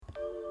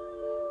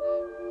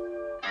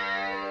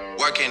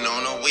Working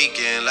on a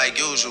weekend like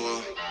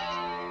usual.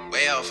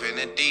 Way off in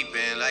the deep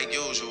end like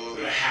usual.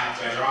 Gonna have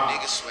better off.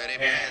 Niggas swear they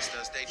passed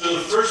us. So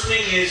the first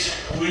thing is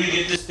we're gonna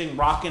get this thing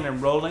rocking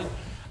and rolling.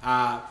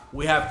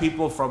 We have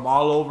people from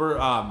all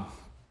over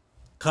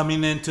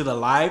coming into the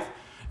live,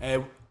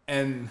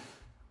 and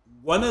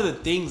one of the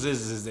things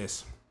is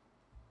this,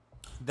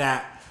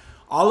 that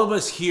all of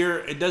us here,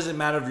 it doesn't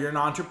matter if you're an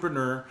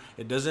entrepreneur,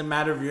 it doesn't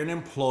matter if you're an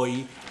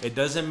employee, it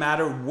doesn't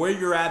matter where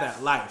you're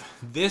at life.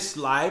 This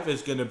live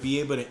is going to be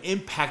able to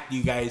impact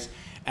you guys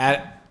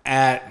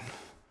at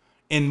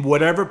in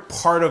whatever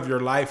part of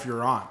your life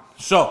you're on.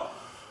 So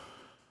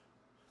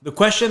the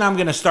question I'm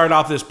going to start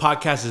off this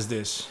podcast is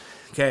this,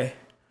 okay?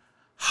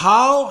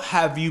 How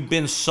have you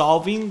been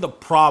solving the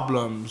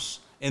problems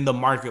in the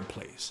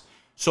marketplace?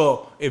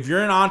 So if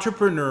you're an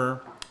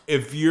entrepreneur,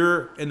 if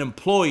you're an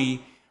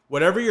employee,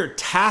 whatever your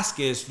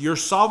task is, you're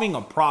solving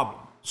a problem.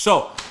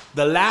 So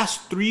the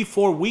last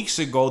 3-4 weeks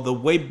ago, the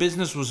way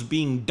business was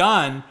being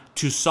done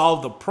to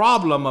solve the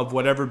problem of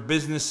whatever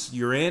business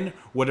you're in,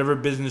 whatever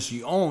business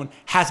you own,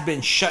 has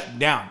been shut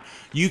down.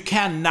 You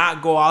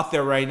cannot go out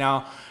there right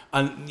now.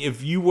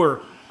 If you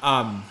were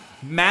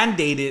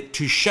mandated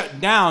to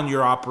shut down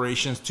your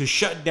operations, to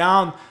shut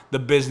down the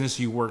business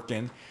you work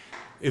in,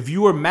 if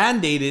you were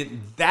mandated,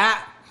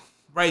 that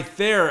right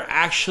there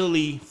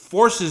actually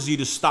forces you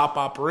to stop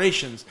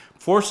operations,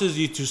 forces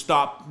you to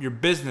stop your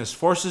business,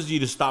 forces you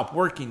to stop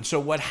working. So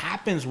what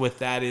happens with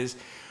that is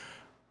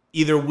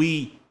either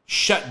we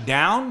shut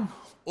down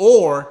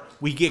or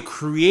we get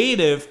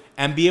creative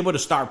and be able to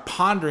start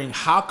pondering,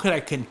 how could I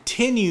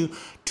continue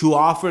to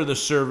offer the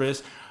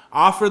service,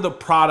 offer the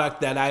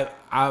product that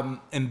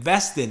I'm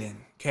invested in,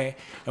 okay?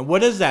 And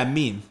what does that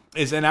mean?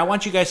 And I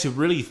want you guys to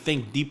really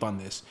think deep on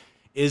this,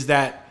 is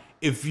that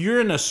if you're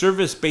in a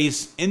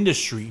service-based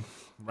industry,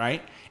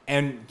 right,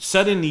 and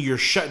suddenly you're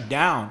shut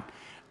down,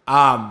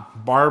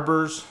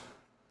 barbers,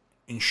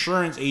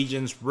 insurance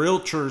agents,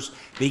 realtors,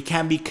 they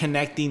can be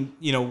connecting,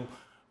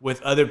 with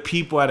other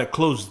people at a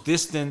close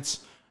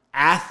distance,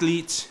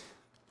 athletes,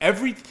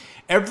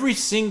 every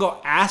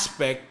single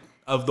aspect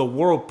of the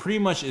world pretty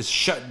much is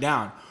shut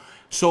down.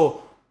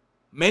 So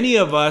many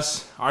of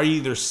us are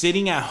either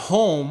sitting at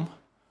home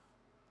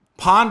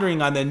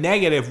pondering on the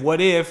negative, what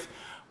if,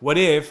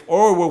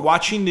 or we're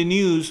watching the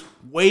news,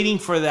 waiting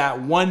for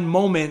that one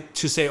moment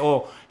to say,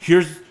 oh,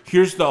 here's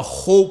the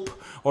hope,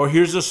 or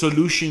here's the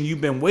solution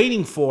you've been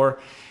waiting for.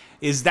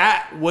 Is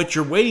that what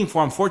you're waiting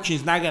for? Unfortunately,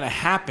 it's not going to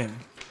happen.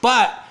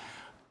 But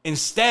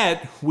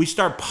instead, we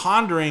start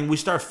pondering, we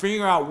start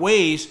figuring out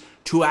ways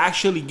to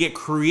actually get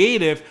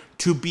creative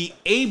to be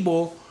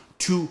able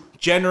to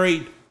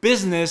generate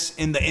business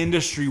in the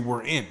industry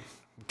we're in.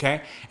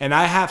 Okay, and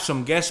I have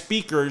some guest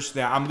speakers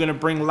that I'm going to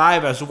bring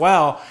live as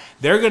well.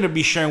 They're going to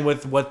be sharing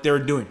with what they're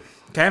doing.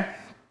 Okay,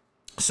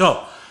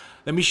 so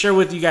let me share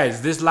with you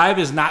guys. This live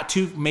is not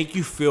to make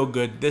you feel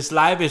good. This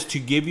live is to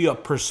give you a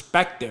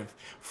perspective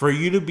for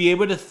you to be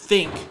able to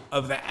think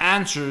of the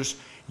answers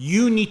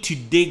you need to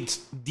dig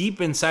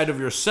deep inside of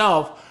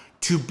yourself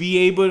to be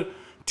able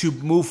to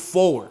move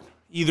forward.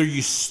 Either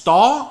you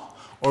stall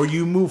or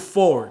you move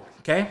forward.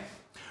 Okay.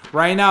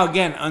 Right now,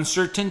 again,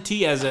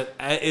 uncertainty is at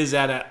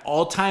an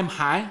all-time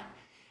high,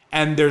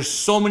 and there's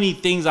so many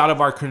things out of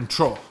our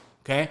control,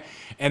 okay?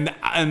 And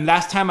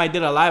last time I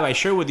did a live, I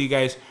shared with you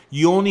guys,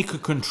 you only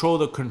could control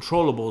the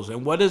controllables.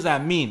 And what does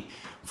that mean?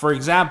 For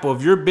example,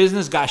 if your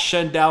business got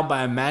shut down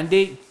by a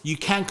mandate, you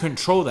can't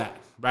control that,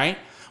 right?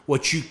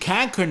 What you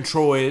can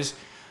control is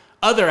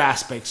other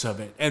aspects of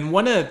it. And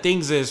one of the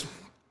things is,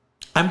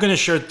 I'm going to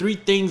share 3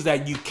 things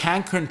that you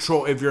can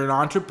control if you're an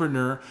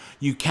entrepreneur.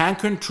 You can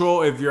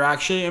control if you're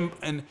actually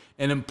an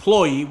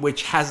employee,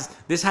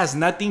 this has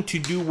nothing to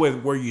do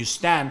with where you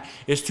stand.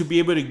 It's to be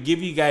able to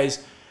give you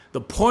guys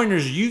the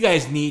pointers you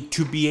guys need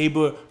to be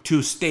able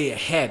to stay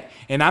ahead.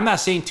 And I'm not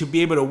saying to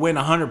be able to win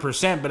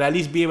 100%, but at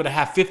least be able to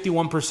have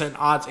 51%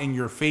 odds in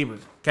your favor,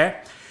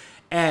 okay?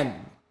 And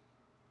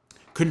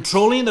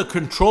controlling the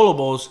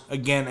controllables,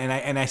 again,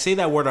 and I say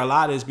that word a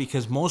lot, is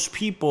because most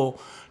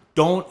people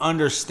don't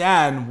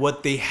understand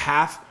what they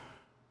have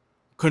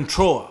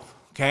control of,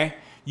 okay?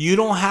 You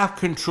don't have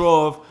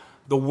control of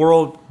the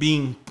world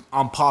being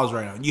on pause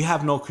right now. You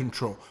have no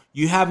control.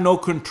 You have no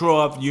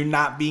control of you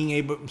not being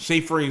able,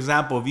 say for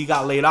example, if you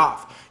got laid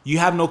off, you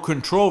have no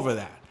control over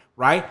that,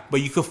 right?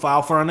 But you could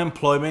file for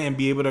unemployment and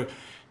be able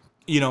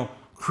to,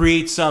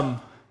 create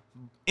some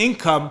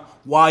income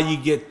while you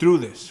get through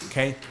this,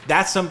 okay?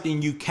 That's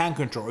something you can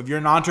control. If you're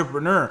an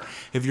entrepreneur,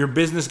 if your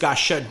business got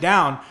shut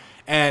down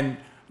and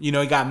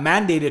it got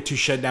mandated to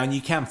shut down, you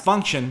can't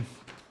function.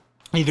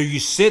 Either you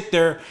sit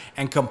there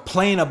and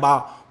complain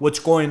about what's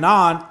going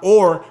on,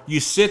 or you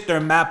sit there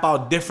and map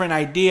out different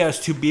ideas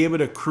to be able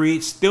to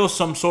create still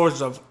some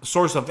source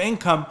of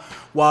income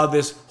while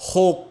this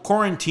whole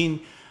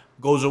quarantine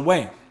goes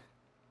away.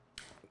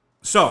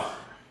 So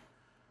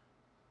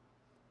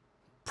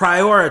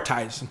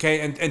prioritize, okay?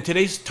 And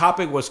today's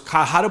topic was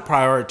how to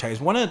prioritize.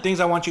 One of the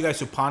things I want you guys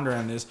to ponder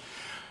on is,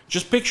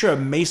 just picture a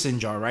mason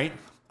jar, right?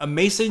 A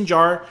mason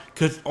jar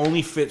could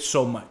only fit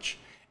so much.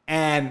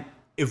 And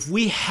if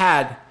we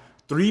had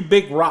 3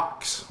 big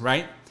rocks,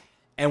 right?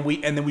 And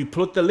then we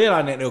put the lid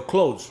on it, it'll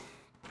close.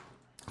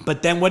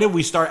 But then what if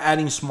we start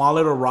adding small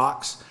little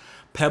rocks,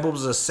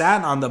 pebbles of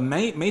sand on the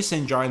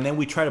mason jar, and then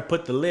we try to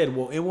put the lid?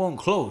 Well, it won't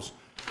close.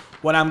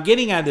 What I'm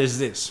getting at is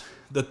this.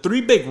 The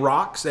 3 big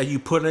rocks that you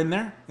put in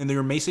there, in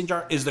your mason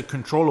jar, is the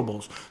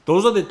controllables.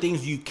 Those are the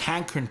things you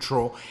can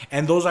control,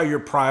 and those are your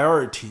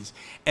priorities.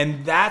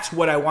 And that's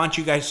what I want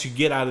you guys to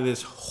get out of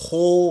this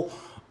whole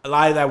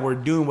live that we're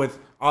doing with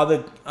all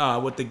the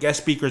with the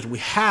guest speakers we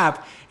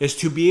have, is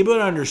to be able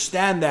to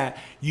understand that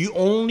you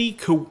only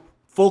could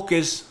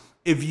focus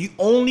if you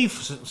only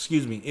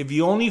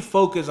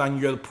focus on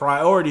your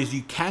priorities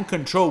you can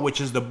control, which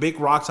is the big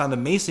rocks on the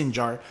mason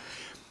jar.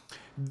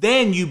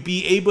 Then you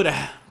be able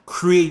to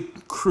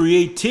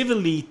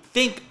creatively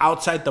think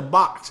outside the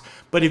box.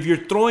 But if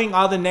you're throwing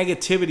all the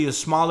negativity of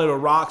small little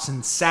rocks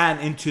and sand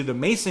into the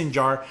mason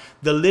jar,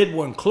 the lid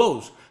won't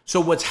close.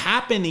 So what's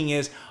happening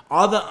is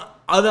all the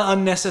other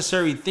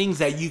unnecessary things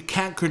that you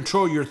can't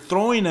control, you're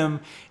throwing them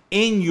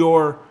in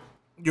you're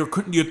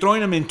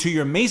throwing them into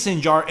your mason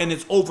jar, and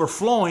it's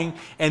overflowing.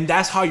 And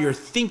that's how you're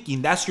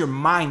thinking. That's your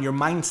mind. Your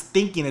mind's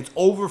thinking. It's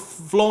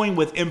overflowing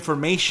with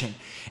information.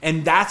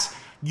 And that's,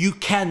 you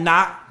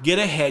cannot get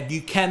ahead.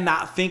 You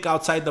cannot think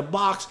outside the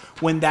box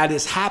when that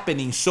is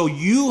happening. So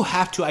you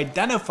have to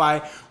identify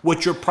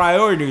what your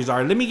priorities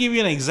are. Let me give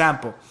you an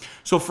example.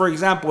 So for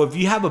example, if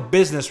you have a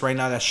business right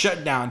now that's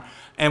shut down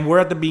and we're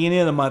at the beginning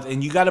of the month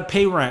and you got to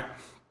pay rent,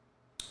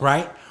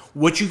 right?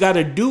 What you got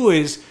to do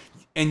is,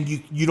 and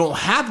you don't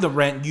have the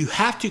rent, you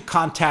have to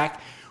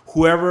contact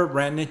whoever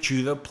rented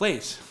you the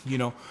place,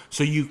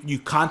 So you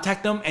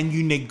contact them and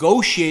you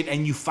negotiate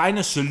and you find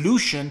a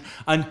solution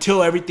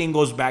until everything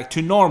goes back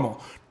to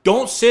normal.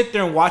 Don't sit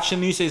there and watch the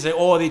news and say,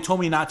 oh, they told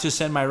me not to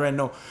send my rent.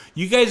 No,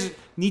 you guys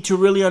need to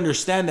really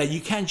understand that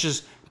you can't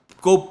just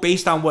go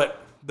based on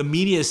what the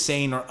media is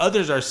saying or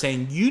others are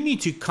saying. You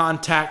need to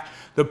contact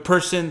the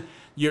person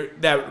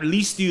that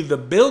leased you the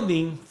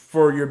building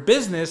for your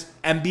business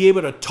and be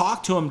able to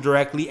talk to them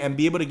directly and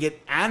be able to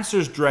get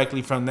answers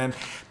directly from them.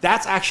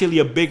 That's actually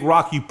a big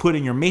rock you put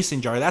in your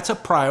mason jar. That's a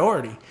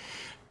priority.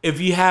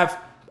 If you have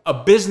a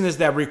business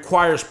that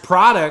requires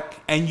product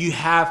and you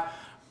have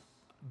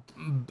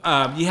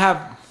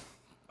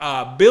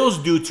bills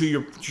due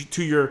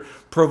to your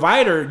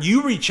provider,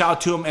 you reach out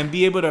to them and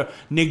be able to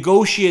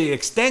negotiate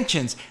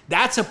extensions.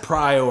 That's a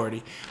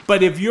priority.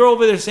 But if you're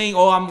over there saying,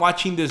 oh, I'm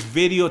watching this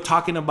video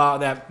talking about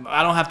that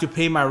I don't have to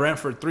pay my rent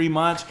for 3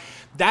 months,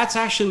 that's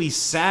actually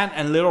sand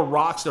and little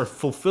rocks that are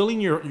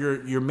fulfilling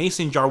your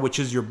mason jar, which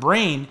is your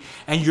brain,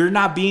 and you're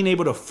not being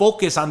able to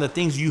focus on the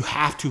things you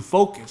have to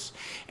focus.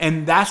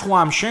 And that's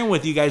why I'm sharing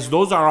with you guys,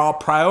 those are all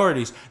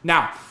priorities.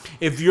 Now,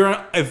 if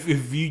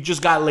you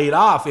just got laid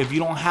off, if you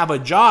don't have a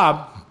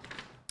job,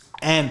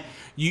 and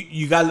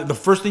you got, the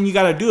first thing you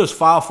got to do is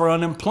file for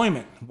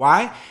unemployment.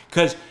 Why?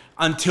 Because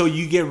until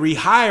you get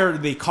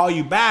rehired, they call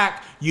you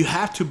back, you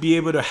have to be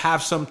able to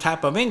have some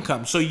type of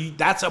income. So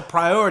that's a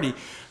priority.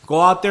 Go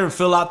out there and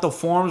fill out the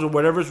forms or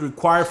whatever is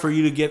required for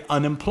you to get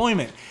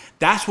unemployment.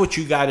 That's what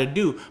you got to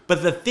do.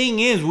 But the thing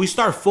is, we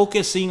start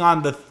focusing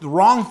on the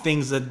wrong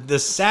things, the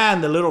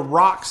sand, the little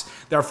rocks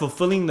that are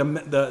fulfilling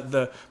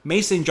the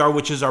mason jar,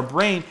 which is our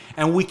brain,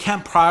 and we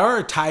can't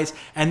prioritize.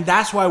 And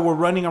that's why we're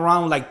running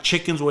around like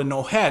chickens with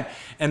no head.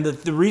 And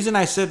the reason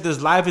I said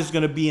this live is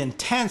going to be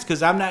intense,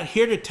 because I'm not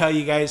here to tell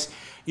you guys,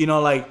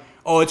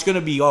 oh, it's going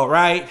to be all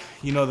right.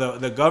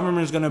 The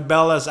government's going to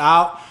bail us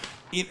out.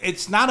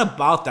 It's not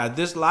about that.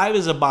 This live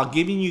is about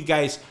giving you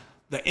guys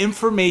the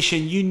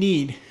information you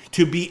need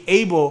to be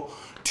able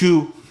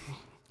to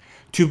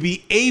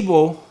be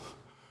able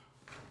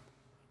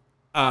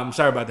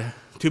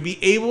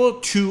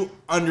to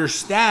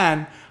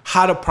understand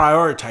how to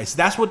prioritize.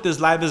 That's what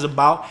this live is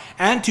about,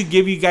 and to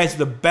give you guys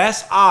the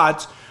best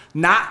odds,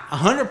 not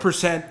 100%,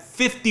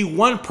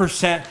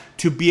 51%,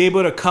 to be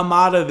able to come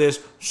out of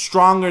this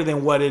stronger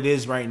than what it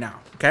is right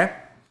now. Okay?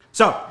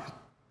 So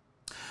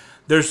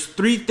there's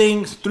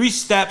 3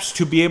 steps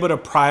to be able to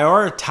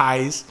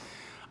prioritize.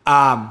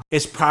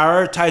 Is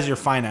prioritize your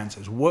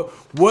finances. What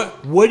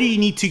do you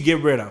need to get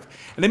rid of?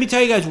 And let me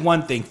tell you guys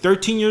one thing.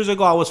 13 years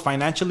ago, I was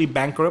financially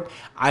bankrupt.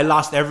 I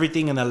lost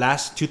everything in the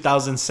last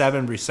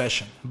 2007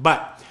 recession.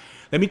 But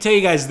let me tell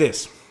you guys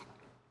this.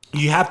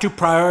 You have to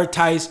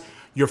prioritize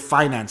your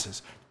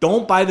finances.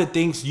 Don't buy the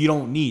things you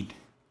don't need.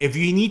 If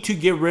you need to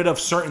get rid of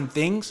certain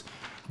things,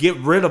 get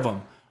rid of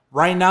them.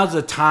 Right now's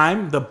the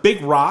time. The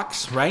big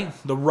rocks, right?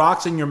 The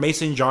rocks in your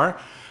mason jar.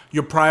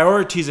 Your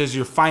priorities is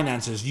your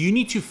finances. You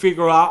need to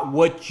figure out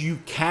what you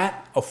can't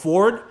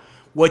afford,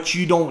 what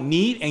you don't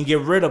need, and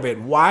get rid of it.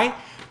 Why?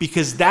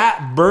 Because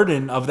that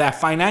burden of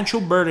that financial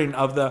burden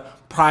of the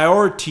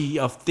priority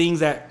of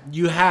things that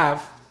you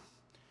have,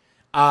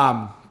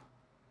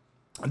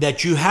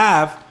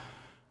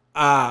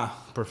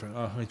 perfect.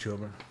 Oh, let you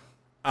over.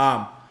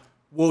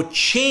 Will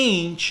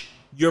change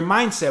your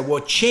mindset. Will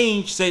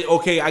change. Say,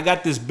 okay, I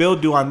got this bill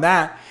due on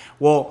that.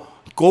 Well,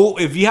 go,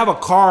 if you have a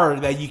car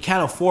that you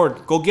can't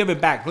afford, go give it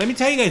back. Let me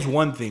tell you guys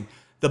one thing.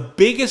 The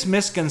biggest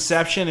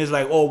misconception is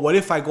like, oh, what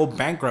if I go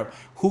bankrupt?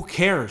 Who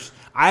cares?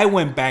 I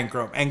went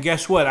bankrupt, and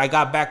guess what? I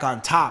got back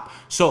on top.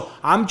 So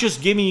I'm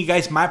just giving you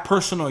guys my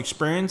personal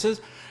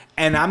experiences,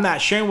 and I'm not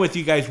sharing with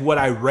you guys what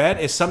I read.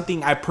 It's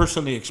something I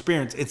personally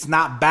experienced. It's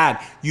not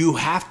bad. You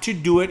have to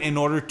do it in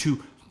order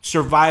to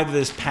survive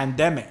this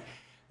pandemic.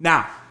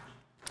 Now,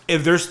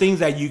 if there's things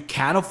that you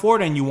can't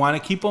afford and you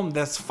want to keep them,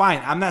 that's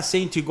fine. I'm not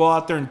saying to go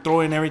out there and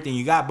throw in everything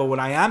you got, but what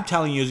I am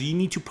telling you is you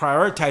need to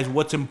prioritize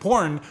what's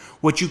important,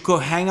 what you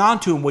could hang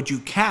on to, and what you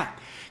can't.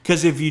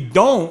 Because if you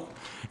don't,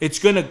 it's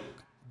going to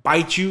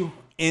bite you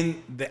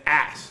in the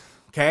ass.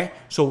 Okay?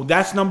 So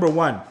that's number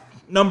one.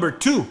 Number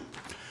two,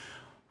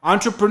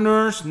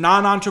 entrepreneurs,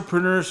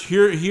 non-entrepreneurs,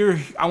 here,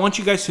 I want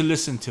you guys to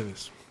listen to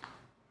this.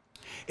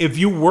 If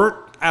you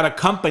work at a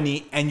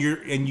company and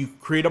you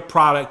create a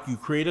product, you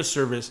create a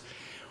service,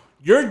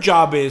 your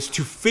job is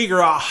to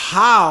figure out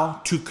how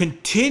to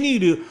continue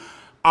to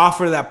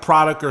offer that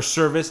product or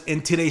service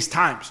in today's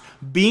times.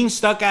 Being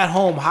stuck at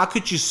home, how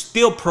could you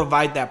still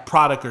provide that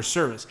product or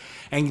service?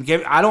 And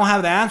I don't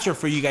have the answer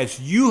for you guys.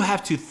 You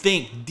have to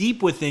think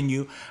deep within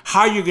you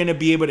how you're going to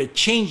be able to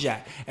change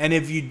that. And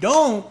if you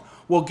don't,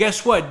 well,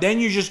 guess what? Then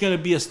you're just going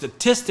to be a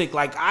statistic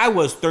like I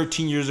was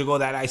 13 years ago,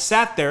 that I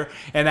sat there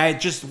and I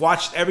just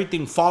watched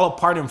everything fall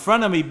apart in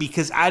front of me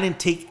because I didn't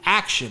take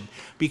action,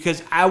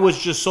 because I was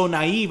just so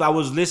naive. I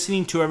was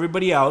listening to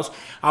everybody else.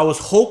 I was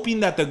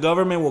hoping that the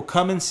government will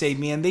come and save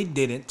me, and they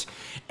didn't.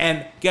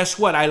 And guess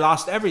what? I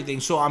lost everything.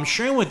 So I'm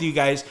sharing with you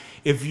guys,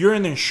 if you're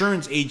an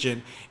insurance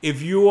agent,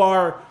 if you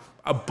are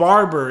a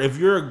barber, if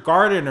you're a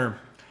gardener,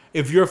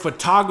 if you're a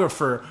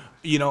photographer,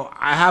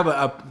 I have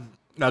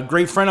a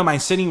great friend of mine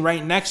sitting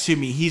right next to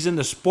me. He's in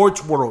the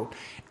sports world.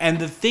 And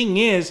the thing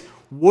is,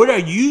 what are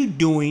you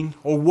doing,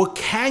 or what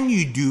can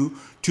you do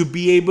to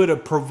be able to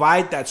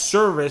provide that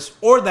service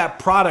or that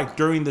product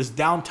during this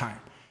downtime?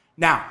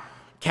 Now,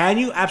 can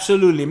you?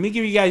 Absolutely. Let me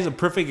give you guys a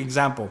perfect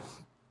example.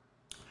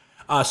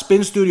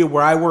 Spin Studio,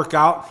 where I work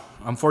out,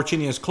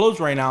 unfortunately is closed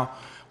right now.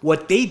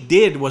 What they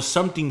did was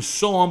something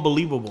so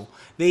unbelievable.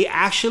 They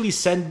actually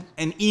sent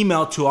an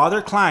email to all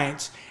their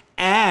clients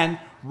and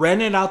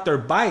rented out their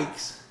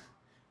bikes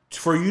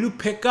for you to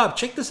pick up.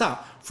 Check this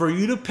out. For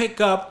you to pick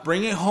up,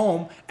 bring it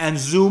home, and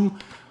Zoom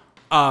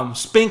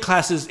spin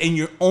classes in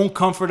your own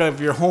comfort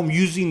of your home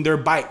using their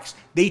bikes.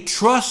 They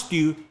trust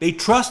you. They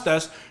trust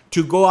us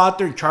to go out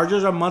there and charge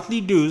us our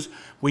monthly dues.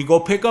 We go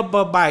pick up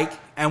a bike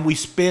and we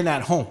spin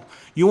at home.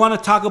 You want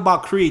to talk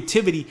about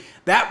creativity?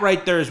 That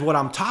right there is what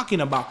I'm talking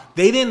about.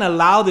 They didn't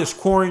allow this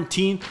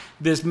quarantine,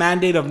 this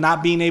mandate of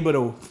not being able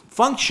to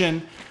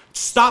function,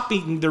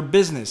 stopping their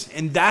business.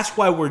 And that's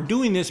why we're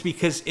doing this,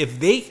 because if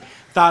they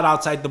thought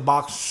outside the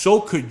box,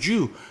 so could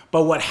you.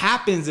 But what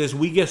happens is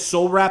we get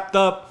so wrapped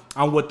up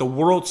on what the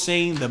world's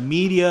saying, the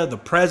media, the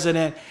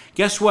president.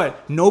 Guess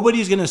what?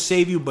 Nobody's going to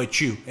save you but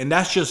you. And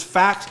that's just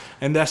facts,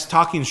 and that's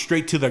talking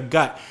straight to the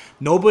gut.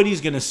 Nobody's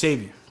going to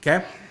save you,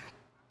 okay?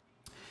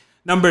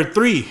 Number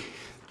three,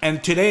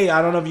 and today,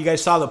 I don't know if you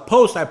guys saw the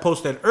post I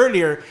posted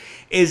earlier,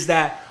 is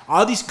that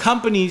all these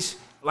companies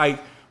like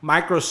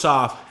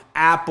Microsoft,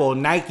 Apple,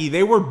 Nike,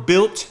 they were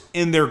built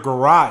in their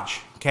garage,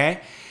 okay?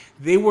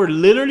 They were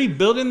literally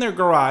built in their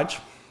garage,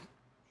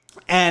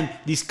 and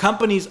these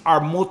companies are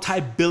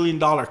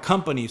multi-billion-dollar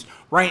companies.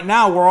 Right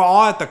now, we're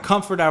all at the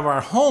comfort of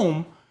our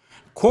home,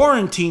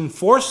 quarantined,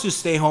 forced to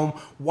stay home.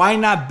 Why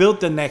not build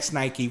the next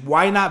Nike?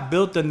 Why not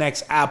build the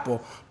next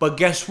Apple? But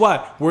guess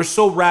what? We're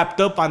so wrapped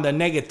up on the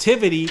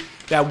negativity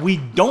that we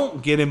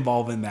don't get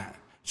involved in that.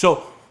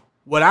 So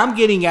what I'm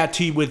getting at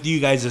with you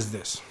guys is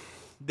this,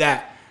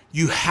 that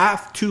you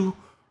have to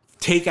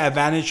take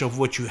advantage of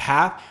what you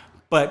have,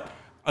 but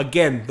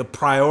again, the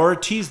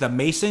priorities, the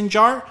mason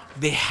jar,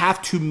 they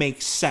have to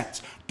make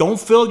sense. Don't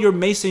fill your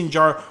mason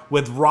jar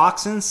with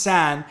rocks and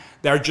sand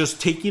that are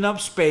just taking up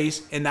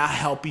space and not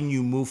helping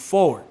you move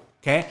forward.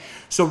 Okay?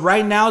 So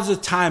right now is the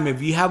time,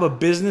 if you have a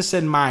business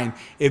in mind,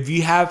 if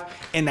you have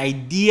an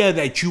idea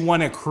that you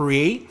want to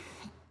create,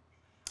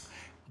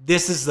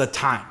 this is the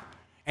time.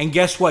 And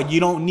guess what? You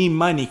don't need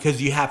money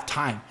because you have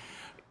time.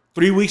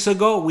 3 weeks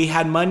ago, we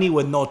had money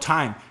with no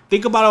time.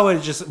 Think about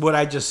what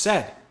I just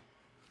said.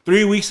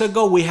 3 weeks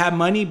ago, we had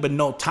money, but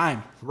no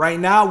time. Right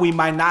now, we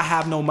might not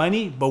have no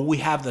money, but we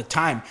have the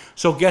time.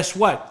 So guess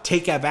what?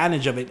 Take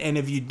advantage of it. And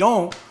if you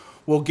don't,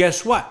 well,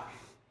 guess what?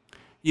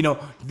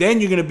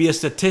 Then you're going to be a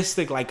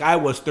statistic like I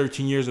was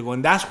 13 years ago.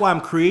 And that's why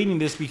I'm creating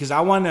this, because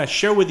I want to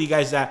share with you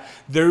guys that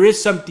there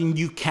is something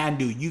you can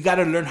do. You got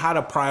to learn how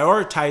to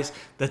prioritize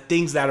the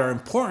things that are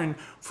important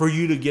for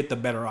you to get the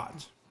better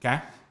odds. Okay?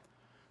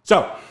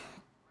 So,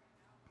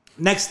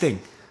 next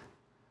thing.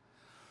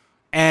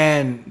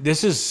 And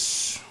this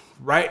is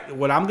right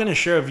what I'm going to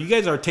share. If you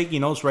guys are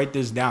taking notes, write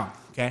this down,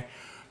 okay?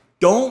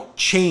 Don't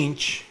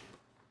change,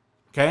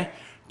 okay?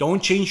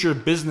 Don't change your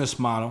business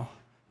model.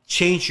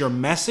 Change your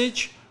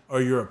message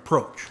or your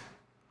approach,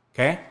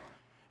 okay?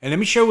 And let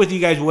me share with you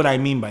guys what I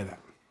mean by that.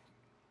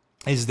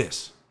 Is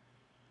this.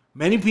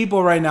 Many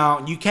people right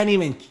now, you can't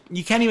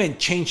even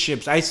change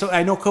ships.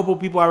 I know a couple of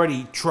people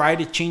already tried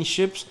to change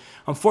ships.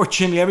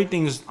 unfortunately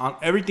everything's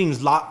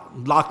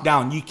locked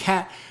down. You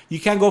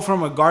can't go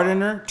from a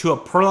gardener to a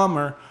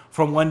plumber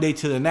from one day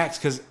to the next,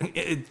 because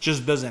it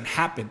just doesn't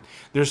happen.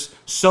 There's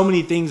so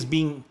many things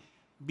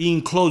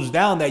being closed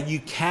down that you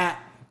can't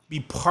be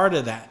part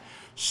of that.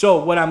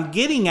 So what I'm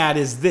getting at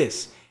is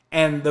this,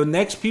 and the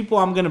next people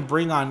I'm gonna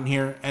bring on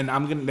here, and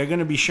they're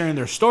gonna be sharing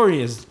their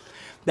story, is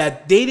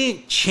that they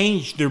didn't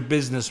change their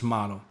business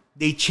model.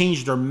 They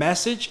changed their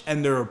message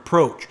and their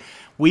approach.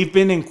 We've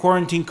been in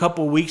quarantine a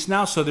couple weeks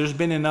now, so there's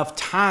been enough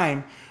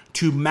time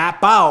to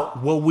map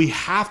out what we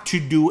have to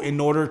do in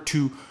order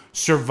to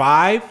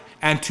survive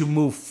and to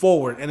move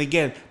forward. And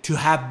again, to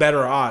have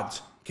better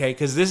odds, okay?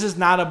 Because this is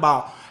not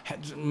about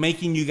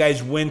making you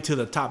guys win to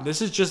the top.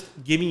 This is just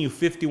giving you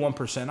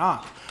 51%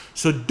 off.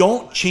 So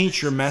don't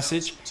change your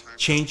message,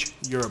 change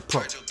your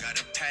approach. Got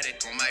a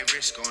paddock on my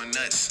wrist going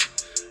nuts.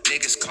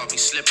 Niggas caught me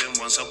slipping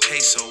once, okay,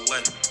 so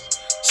what?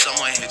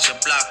 Someone hit your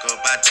block up,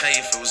 I tell you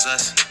if it was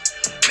us.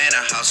 Man,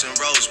 a house in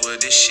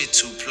Rosewood, this shit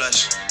too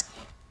plush.